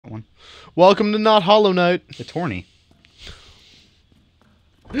on. Welcome to Not Hollow Knight. It's horny.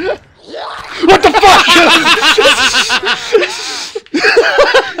 What the fuck?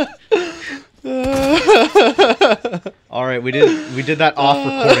 Alright, we did that off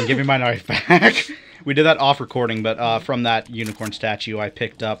recording. Give me my knife back. We did that off recording, but from that unicorn statue, I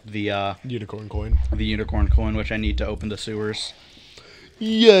picked up the Unicorn coin. the unicorn coin, which I need to open the sewers.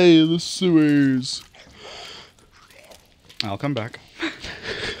 Yay, the sewers. I'll come back.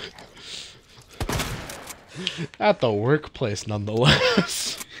 At the workplace,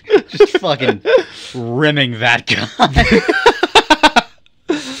 nonetheless. Just fucking rimming that guy.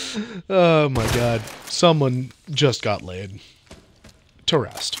 Oh my god. Someone just got laid. To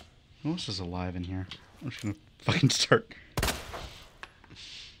rest. Who else is alive in here? I'm just gonna fucking start.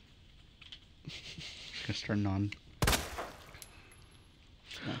 Just gonna start non.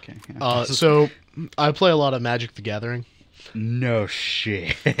 Okay. Yeah. So, I play a lot of Magic the Gathering. No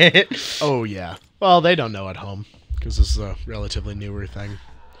shit. Oh, yeah. Well, they don't know at home, because this is a relatively newer thing.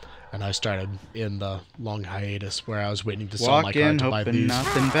 And I started in the long hiatus where I was waiting to sell my card to buy hoping these.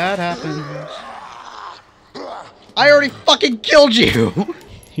 nothing bad happens. I already fucking killed you!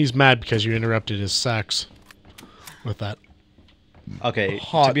 He's mad because you interrupted his sex with that. Okay,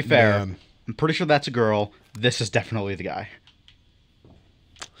 Hot to be fair, man. I'm pretty sure that's a girl. This is definitely the guy.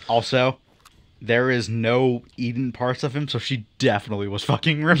 Also, there is no eaten parts of him, so she definitely was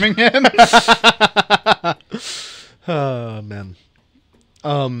fucking rimming him. Oh, man.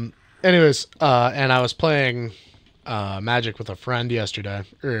 Anyways, and I was playing Magic with a friend yesterday.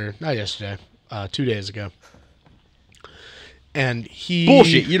 Or, not yesterday. 2 days ago. And he...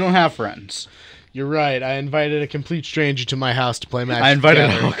 Bullshit, you don't have friends. You're right. I invited a complete stranger to my house to play Magic. I invited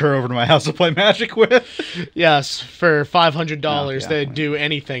together. a hooker over to my house to play Magic with. Yes, for $500, Oh, yeah. they'd do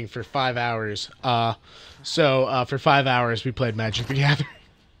anything for 5 hours. So for 5 hours, we played Magic the Gathering.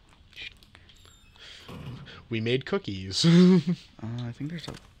 We made cookies. I think there's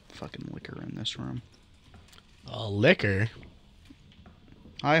a fucking liquor in this room. A liquor?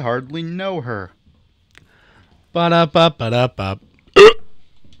 I hardly know her. Ba-da-ba-ba-da-ba.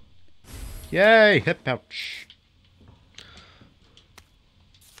 Yay, hip pouch.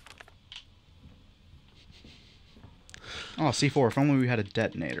 Oh, C4, if only we had a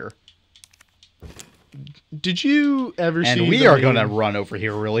detonator. Did you ever see And we the are meme- going to run over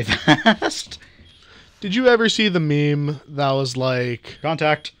here really fast. Did you ever see the meme that was like...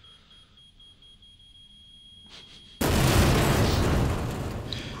 Contact.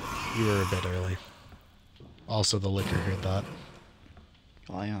 You were a bit early. Also, the liquor heard that.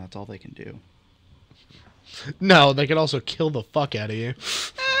 Well, yeah, that's all they can do. No, they could also kill the fuck out of you.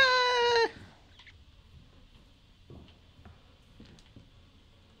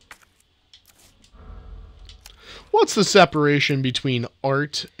 What's the separation between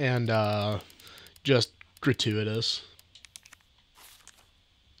art and just gratuitous?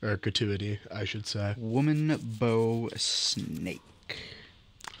 Or gratuity, I should say. Woman bow snake.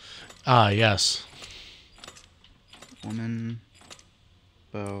 Ah, yes. Woman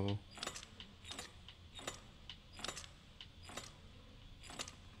bow.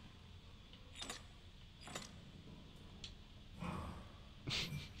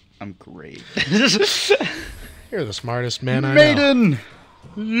 I'm great. You're the smartest man I know. Maiden!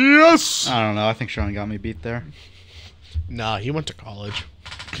 Yes! I don't know. I think Sean got me beat there. Nah, he went to college.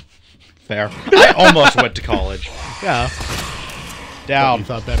 Fair. I almost went to college. Yeah. But Down. you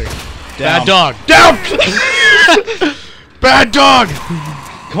thought better. Down. Bad dog. Down! Bad dog!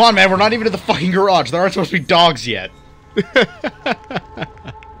 Come on, man. We're not even in the fucking garage. There aren't supposed to be dogs yet.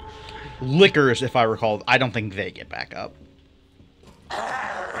 Liquors, if I recall. I don't think they get back up.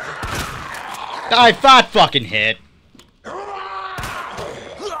 I thought fucking hit.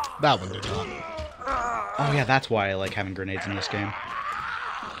 That one did not. Oh, yeah. That's why I like having grenades in this game.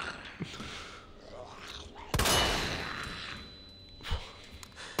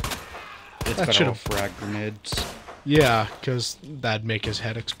 It's That better should've- with frag grenades. Yeah, because that'd make his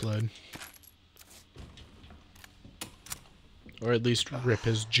head explode. Or at least rip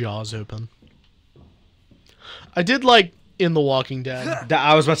his jaws open. I did like in The Walking Dead.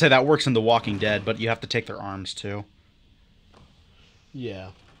 I was about to say that works in The Walking Dead, but you have to take their arms too. Yeah.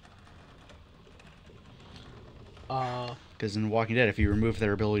 Because in Walking Dead, if you remove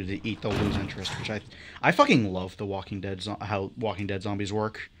their ability to eat, they'll lose interest. Which I fucking love the Walking Dead how Walking Dead zombies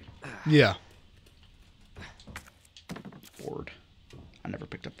work. Yeah. Board. I never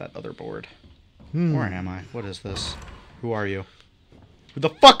picked up that other board. Hmm. Where am I? What is this? Who are you? Who the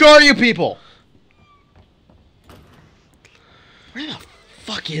fuck are you people? Where the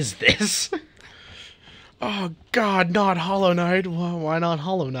fuck is this? Oh God, not Hollow Knight. Why not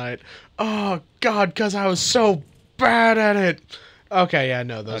Hollow Knight? Oh God, because I was so bad at it. Okay, yeah,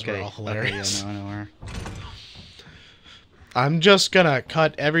 no, those were all hilarious. Okay, yeah, no, I know her. I'm just gonna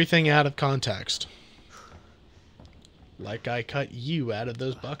cut everything out of context. Like I cut you out of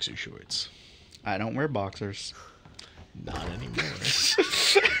those boxer shorts. I don't wear boxers. Not anymore.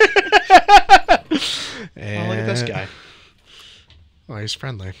 Oh, look at this guy. Oh, he's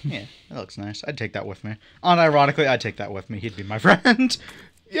friendly. Yeah, that looks nice. I'd take that with me. Unironically, I'd take that with me. He'd be my friend.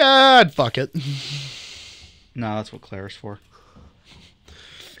 Yeah, I'd fuck it. No, that's what Claire's for.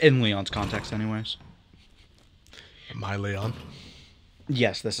 In Leon's context, anyways. Am I Leon?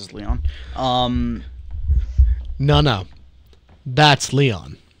 Yes, this is Leon. No. That's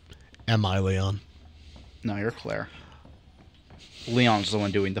Leon. Am I Leon? No, you're Claire. Leon's the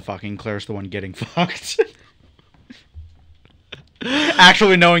one doing the fucking. Claire's the one getting fucked.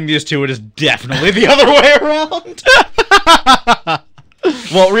 Actually, knowing these two, it is definitely the other way around.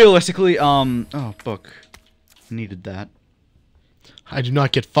 Well, realistically, oh, book. Needed that. I do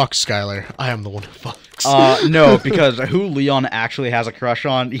not get fucked, Skylar. I am the one who fucks. No, because who Leon actually has a crush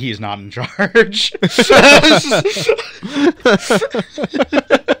on, he's not in charge.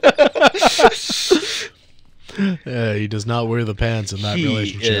 Yeah, he does not wear the pants in that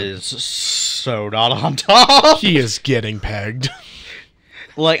relationship. He is so not on top. He is getting pegged.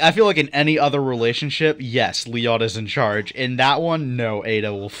 Like, I feel like in any other relationship, yes, Leon is in charge. In that one, no,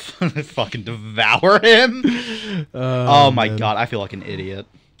 Ada will fucking devour him. Oh my god, I feel like an idiot.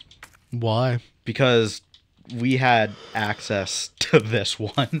 Why? Because we had access to this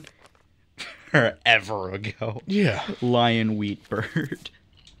one forever ago. Yeah. Lion Wheat Bird.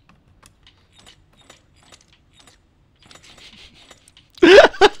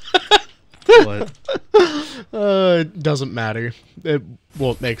 What? It doesn't matter. It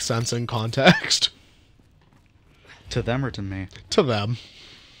won't make sense in context. To them or to me? To them.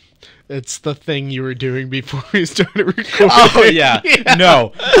 It's the thing you were doing before we started recording. Oh, yeah.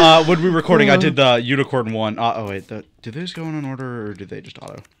 No. When we were recording, I did the unicorn one. Oh, wait. Do those go in order, or do they just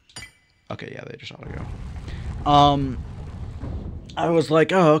auto? Okay, yeah, they just auto go. I was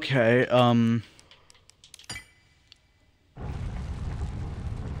like, oh, okay.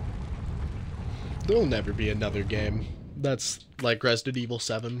 There'll never be another game that's like Resident Evil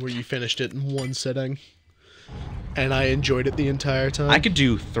 7, where you finished it in one sitting. And I enjoyed it the entire time. I could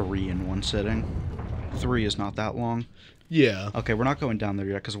do 3 in one sitting. 3 is not that long. Yeah. Okay, we're not going down there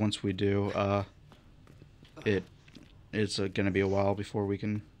yet, because once we do, it's going to be a while before we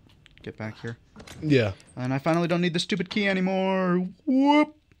can get back here. Yeah. And I finally don't need the stupid key anymore.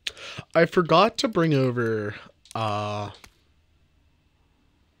 Whoop! I forgot to bring over,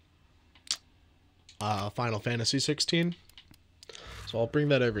 Final Fantasy 16. So I'll bring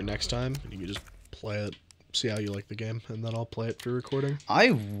that over next time, and you can just play it, see how you like the game, and then I'll play it for recording.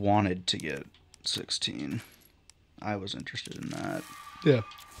 I wanted to get 16. I was interested in that. Yeah.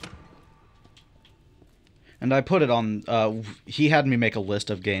 And I put it on, he had me make a list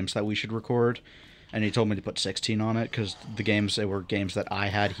of games that we should record, and he told me to put 16 on it, because the games, they were games that I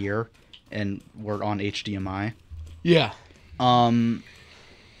had here, and were on HDMI. Yeah. And,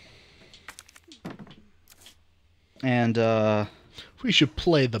 we should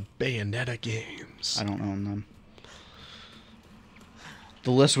play the Bayonetta games. I don't own them.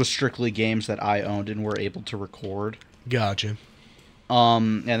 The list was strictly games that I owned and were able to record. Gotcha.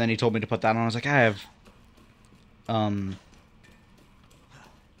 And then he told me to put that on. I was like, I have,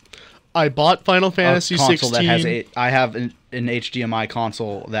 I bought Final Fantasy 16. That has I have an HDMI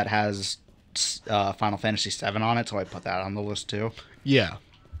console that has Final Fantasy 7 on it, so I put that on the list too. Yeah.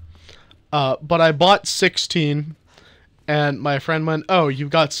 But I bought 16, and my friend went, "Oh,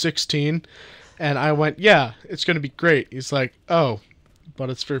 you've got 16?" And I went, "Yeah, it's going to be great." He's like, "Oh, but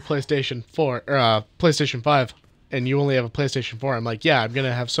it's for PlayStation 4, or PlayStation 5, and you only have a PlayStation 4. I'm like, "Yeah, I'm going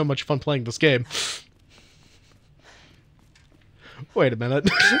to have so much fun playing this game." Wait a minute.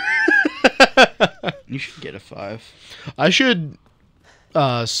 You should get a 5. I should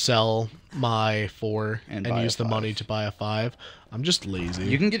sell my 4 and use the money to buy a 5. I'm just lazy.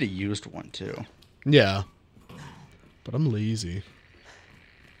 You can get a used one too. Yeah. But I'm lazy.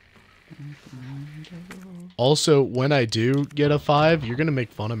 Also, when I do get a 5, you're going to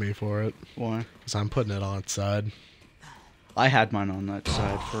make fun of me for it. Why? Because I'm putting it on its side. I had mine on that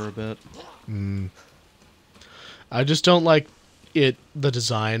side for a bit. I just don't like the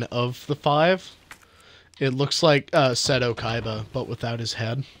design of the 5. It looks like Seto Kaiba, but without his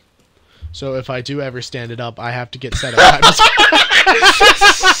head. So if I do ever stand it up, I have to get Seto Kaiba's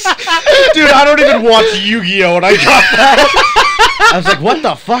Dude, I don't even watch Yu-Gi-Oh! And I got that. I was like, what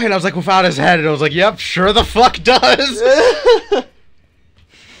the fuck? And I was like, without his head. And I was like, yep, sure the fuck does. That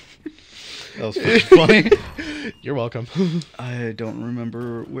was fucking funny. You're welcome. I don't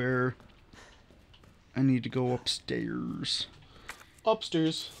remember where I need to go upstairs.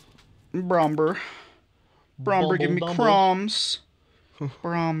 Upstairs. Bromber. Bromber, give me Bumble. crumbs.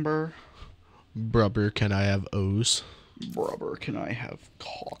 Bromber. Brubber, can I have O's? Brother, can I have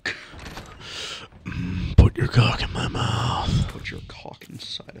cock? Put your cock in my mouth. Put your cock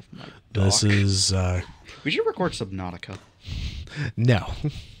inside of my dock. This is, We should record Subnautica. No.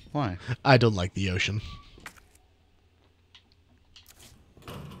 Why? I don't like the ocean.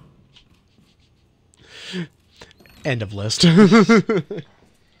 End of list.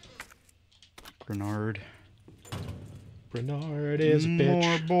 Bernard. Bernard is a bitch.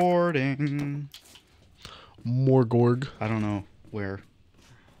 More boarding. More Gorg. I don't know where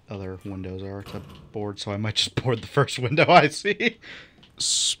other windows are to board, so I might just board the first window I see.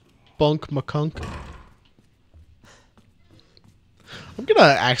 Spunk McCunk. I'm gonna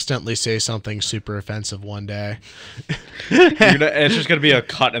accidentally say something super offensive one day. It's just gonna be a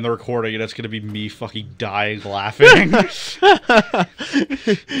cut in the recording, and it's gonna be me fucking dying laughing.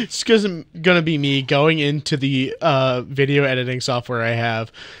 It's gonna be me going into the video editing software I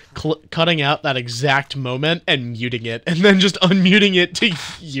have, cutting out that exact moment and muting it, and then just unmuting it to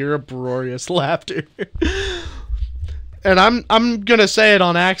hear uproarious laughter. And I'm gonna say it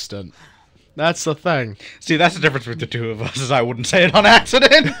on accident. That's the thing. See, that's the difference with the two of us, is I wouldn't say it on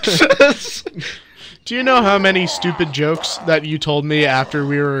accident. Do you know how many stupid jokes that you told me after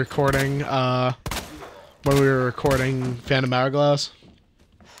we were recording, when we were recording Phantom Hourglass?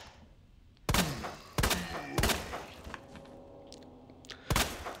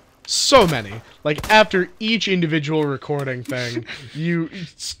 So many. Like, after each individual recording thing, you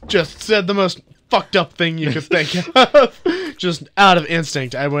just said the most fucked up thing you could think of. Just out of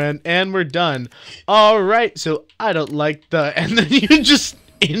instinct. I went, and we're done. Alright, so I don't like the... And then you just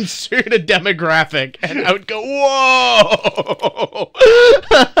insert a demographic, and I would go, whoa!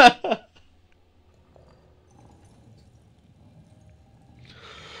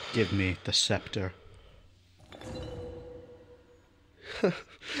 Give me the scepter.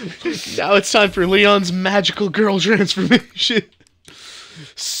 Now it's time for Leon's magical girl transformation.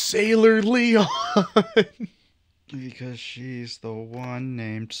 Sailor Leon. Because she's the one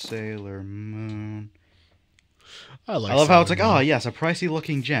named Sailor Moon. I I love how it's like, oh yes, a pricey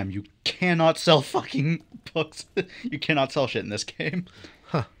looking gem. You cannot sell fucking books. You cannot sell shit in this game.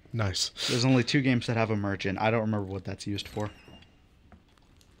 Huh, nice. There's only 2 games that have a merchant. I don't remember what that's used for. Do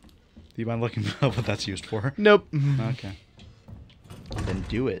you mind looking up what that's used for? Nope. Okay. Then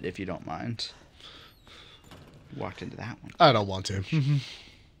do it if you don't mind. Walked into that one. I don't want to.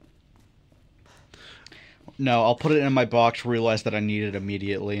 No, I'll put it in my box, realize that I need it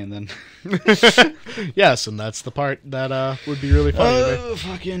immediately, and then... Yes, and that's the part that would be really funny to me.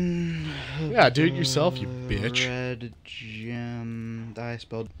 Fucking... Yeah, do it yourself, you bitch. Red gem... I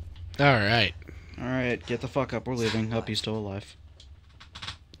spelled... Alright. Alright, get the fuck up, we're leaving. Hope he's still alive.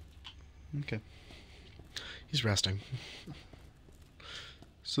 Okay. He's resting.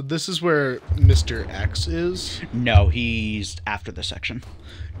 So this is where Mr. X is? No, he's after this section.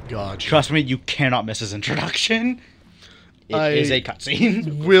 Gotcha. Trust me, you cannot miss his introduction. It is a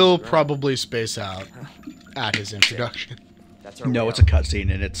cutscene. Will probably space out at his introduction. No, it's a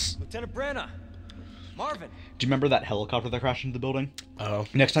cutscene, and it's... Lieutenant Branna! Marvin! Do you remember that helicopter that crashed into the building? Oh.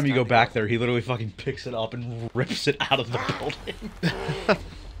 Next time you go back there, he literally fucking picks it up and rips it out of the building.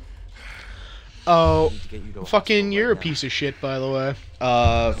 Oh, fucking, you're a piece of shit, by the way.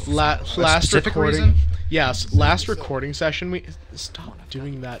 Last specific recording. reason? Yes, last recording session. We stop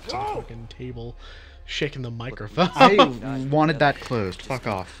doing that to the fucking table, shaking the microphone. I wanted that closed. Fuck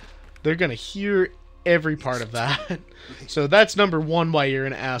off. They're gonna hear every part of that. So that's number 1, why you're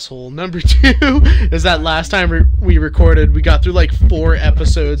an asshole. Number 2 is that last time we recorded, we got through like 4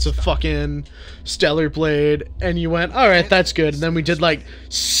 episodes of fucking Stellar Blade, and you went, alright, that's good. And then we did like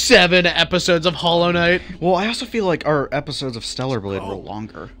 7 episodes of Hollow Knight. Well, I also feel like our episodes of Stellar Blade were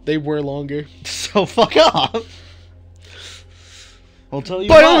longer. They were longer. So fuck off. I'll tell you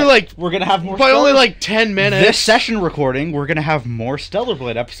But what, only like we're gonna have more. By only like 10 minutes. This session recording, we're gonna have more Stellar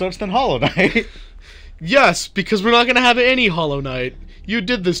Blade episodes than Hollow Knight. Yes, because we're not going to have any Hollow Knight. You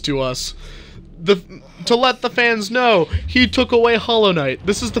did this to us. To let the fans know, he took away Hollow Knight.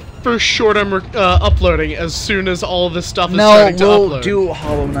 This is the first short I'm uploading as soon as all of this stuff is starting to upload. No, we'll do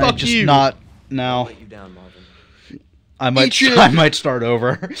Hollow Knight, Fuck just you. not now. Let you down, Marvin. I might start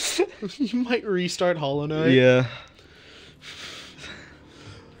over. You might restart Hollow Knight. Yeah.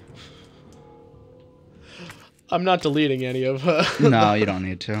 I'm not deleting any of No, you don't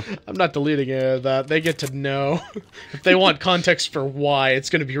need to. I'm not deleting any of that. They get to know. If they want context for why, it's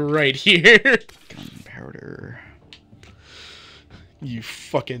gonna be right here. Gunpowder. You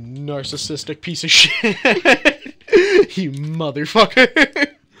fucking narcissistic piece of shit. You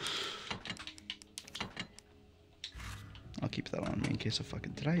motherfucker. I'll keep that on me in case of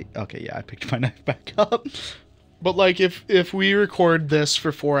fucking... Did I... Okay, yeah, I picked my knife back up. But, like, if we record this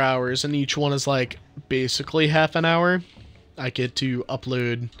for 4 hours and each one is, like, basically half an hour, I get to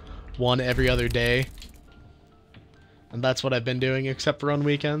upload one every other day. And that's what I've been doing, except for on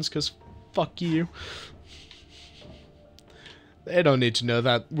weekends, because fuck you. They don't need to know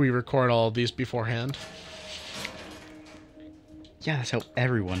that we record all of these beforehand. Yeah, that's how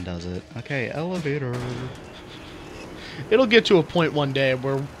everyone does it. Okay, elevator. It'll get to a point one day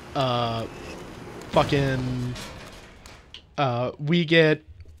where, we get,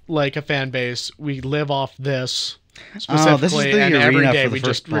 like, a fan base. We live off this specifically, this is the and every arena day for the we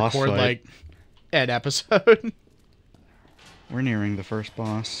first just boss record, fight. like, an episode. We're nearing the first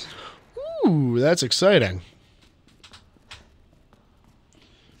boss. Ooh, that's exciting.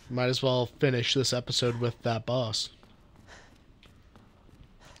 Might as well finish this episode with that boss.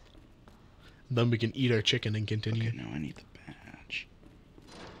 Then we can eat our chicken and continue. Okay, no, I need the badge.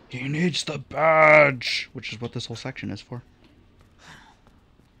 He needs the badge! Which is what this whole section is for.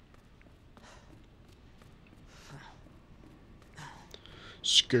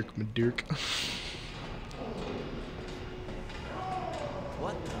 Skirk my dirk.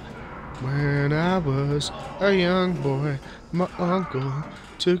 What the? When I was a young boy, my uncle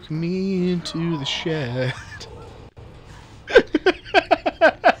took me into the shed.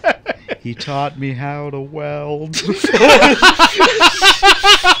 He taught me how to weld.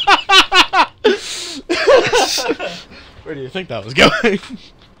 Where do you think that was going?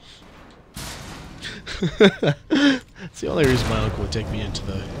 That's the only reason my uncle would take me into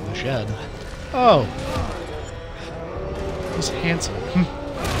the shed. Oh. He's handsome.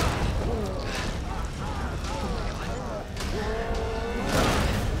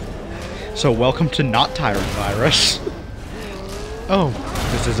 So welcome to not Tyrant Virus. Oh.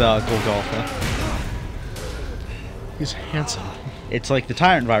 This is Golgotha. He's handsome. It's like the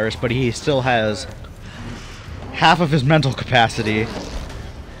Tyrant Virus, but he still has half of his mental capacity,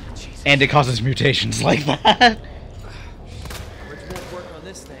 and it causes mutations like that. Bridge won't work on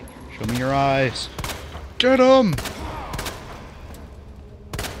this thing. Show me your eyes. Get him!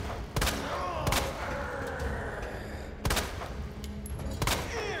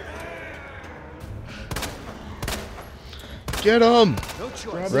 Get him! No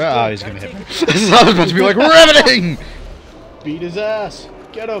choice. Oh, he's gonna hit me. I was about to be like, riveting! Beat his ass.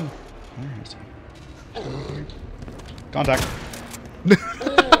 Get him! Where is he? Contact.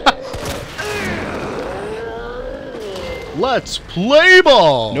 Let's play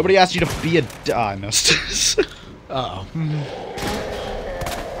ball! Nobody asked you to be a... I missed. Uh-oh.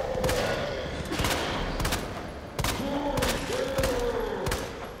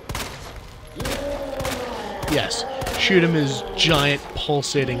 Yes. Shoot him his giant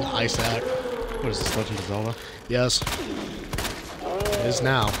pulsating ice axe. What is this, Legend of Zelda? Yes. It is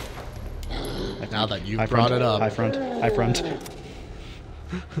now. Now that you High brought front, it up. High front. High front.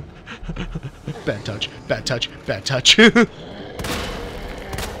 Bad touch. Bad touch. Bad touch. What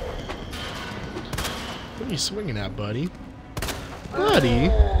are you swinging at, buddy? Buddy?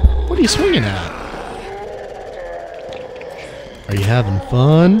 What are you swinging at? Are you having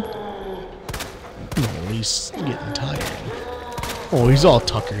fun? Oh, he's getting tired. Oh, he's all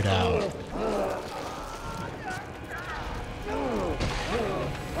tuckered out.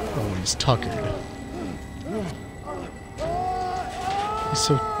 Oh, he's tuckered.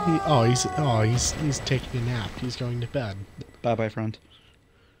 He's taking a nap. He's going to bed. Bye bye, friend.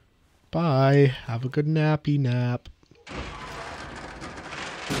 Bye. Have a good nappy nap.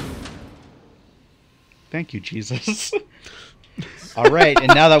 Thank you, Jesus. All right,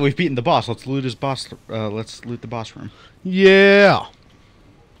 and now that we've beaten the boss, let's loot his boss. Let's loot the boss room. Yeah.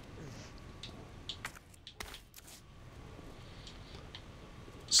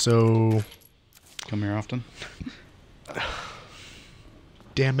 So, Come here often.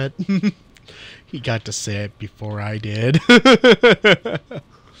 damn it. He got to say it before I did. Got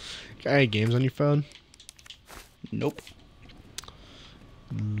any games on your phone? Nope.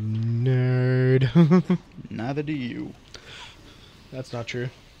 Nerd. Neither do you. That's not true.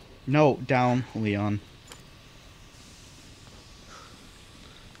 No, down, Leon.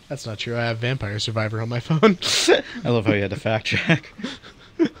 That's not true. I have Vampire Survivor on my phone. I love how you had to fact check.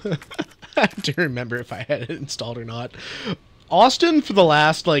 I have to remember if I had it installed or not. Austin, for the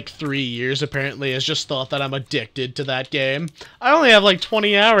last, like, 3 years, apparently, has just thought that I'm addicted to that game. I only have, like,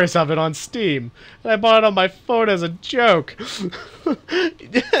 20 hours of it on Steam. And I bought it on my phone as a joke.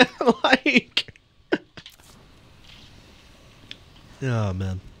 Like... Oh,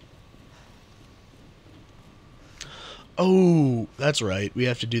 man. Oh, that's right. We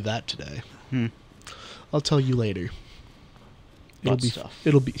have to do that today. I'll tell you later.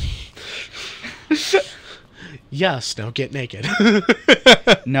 It'll be... Yes, now get naked.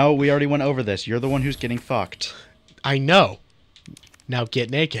 No, we already went over this. You're the one who's getting fucked. I know. Now get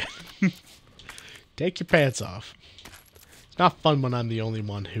naked. Take your pants off. It's not fun when I'm the only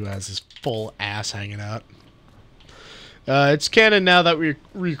one who has his full ass hanging out. It's canon now that we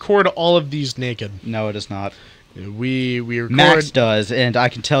record all of these naked. No, it is not. We record... Max does, and I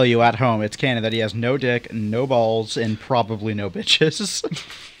can tell you at home, it's canon that he has no dick, no balls, and probably no bitches.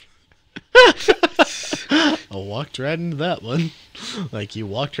 I walked right into that one. Like, you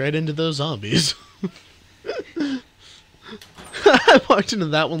walked right into those zombies. I walked into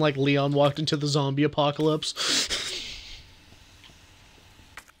that one like Leon walked into the zombie apocalypse.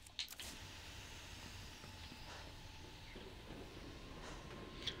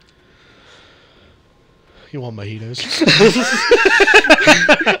 You want mojitos?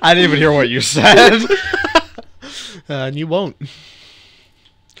 I didn't even hear what you said. And you won't.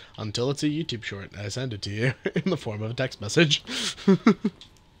 Until it's a YouTube short. I send it to you in the form of a text message.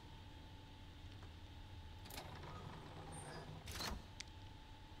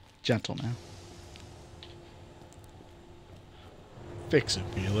 Gentle now. Fix it,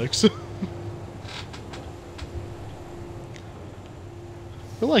 Felix.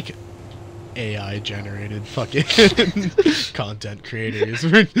 We're like AI generated fucking content creators.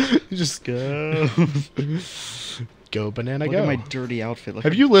 Just go. Go Banana Look Go. at my dirty outfit. Look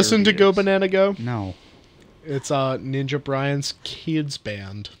Have how you listened to dirty it Go is. Banana Go? No. It's Ninja Brian's kids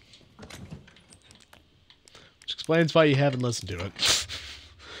band. Which explains why you haven't listened to it.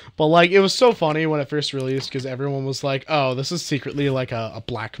 But like, it was so funny when it first released because everyone was like, oh, this is secretly like a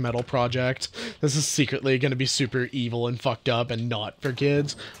black metal project. This is secretly going to be super evil and fucked up and not for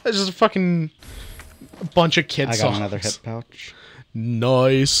kids. It's just a fucking bunch of kids I got songs. another hip pouch.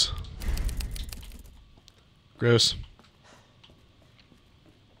 Nice. Gross.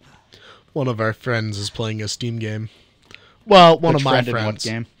 One of our friends is playing a Steam game. Well, one Which of my friend in what friends.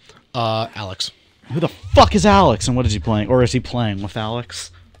 game? Alex. Who the fuck is Alex, and what is he playing? Or is he playing with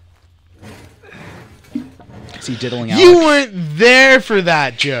Alex? Is he diddling Alex? You weren't there for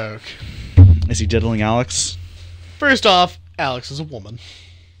that joke. Is he diddling Alex? First off, Alex is a woman.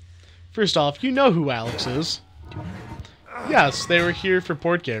 First off, you know who Alex is. Yes, they were here for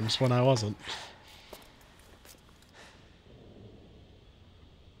board games when I wasn't.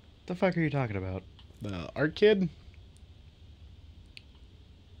 The fuck are you talking about? The art kid?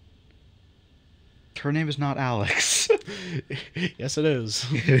 Her name is not Alex. Yes, it is.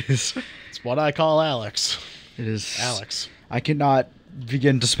 It is. It's what I call Alex. It is. Alex. I cannot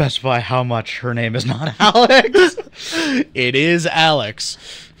begin to specify how much her name is not Alex. It is Alex.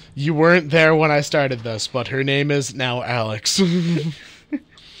 You weren't there when I started this, but her name is now Alex.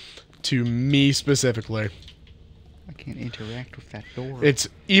 To me specifically. I can't interact with that door. It's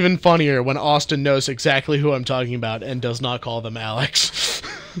even funnier when Austin knows exactly who I'm talking about and does not call them Alex.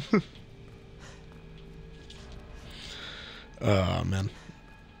 Oh, man.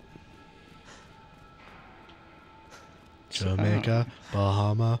 Jamaica,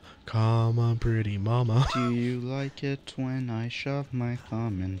 Bahama, come on, pretty mama. Do you like it when I shove my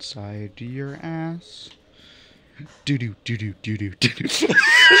thumb inside your ass? Do-do, do-do, do-do, do-do.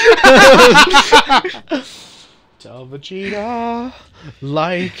 Tell Vegeta,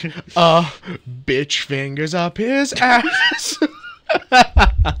 like a bitch fingers up his ass.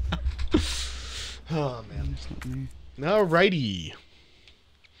 Oh, man. Alrighty.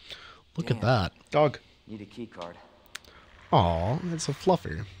 Look at that. Dog. Need a key card. Aw, it's a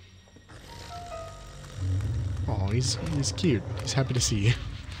fluffer. Aw, he's cute. He's happy to see you.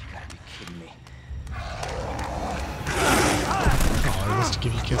 Gotta be kidding me. Aw, he wants to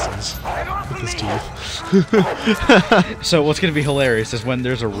give you kisses with his teeth. So what's gonna be hilarious is when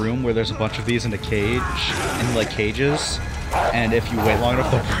there's a room where there's a bunch of these in a cage, in like cages, and if you wait long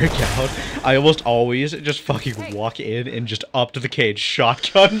enough they'll break out. I almost always just fucking walk in and just up to the cage,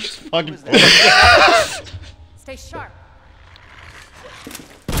 shotgun, just fucking. Stay sharp.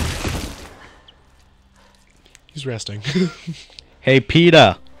 He's resting. Hey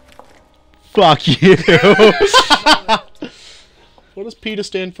PETA. Fuck you. What does PETA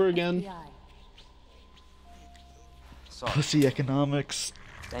stand for again? Sorry. Pussy economics,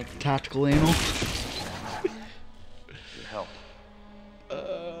 Thank you. tactical anal. Your help.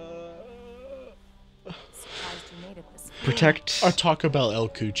 Protect. Our Taco Bell El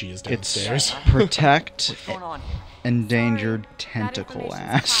Cucci is It's downstairs. protect What's going on here? endangered That tentacle information's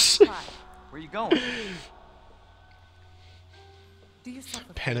ass. classified. Where you going? Do yourself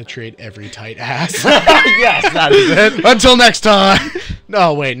a Penetrate every tight ass. Yes, that is it. Until next time.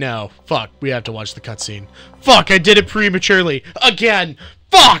 No, wait, no. Fuck, we have to watch the cutscene. Fuck, I did it prematurely. Again.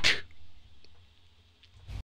 Fuck!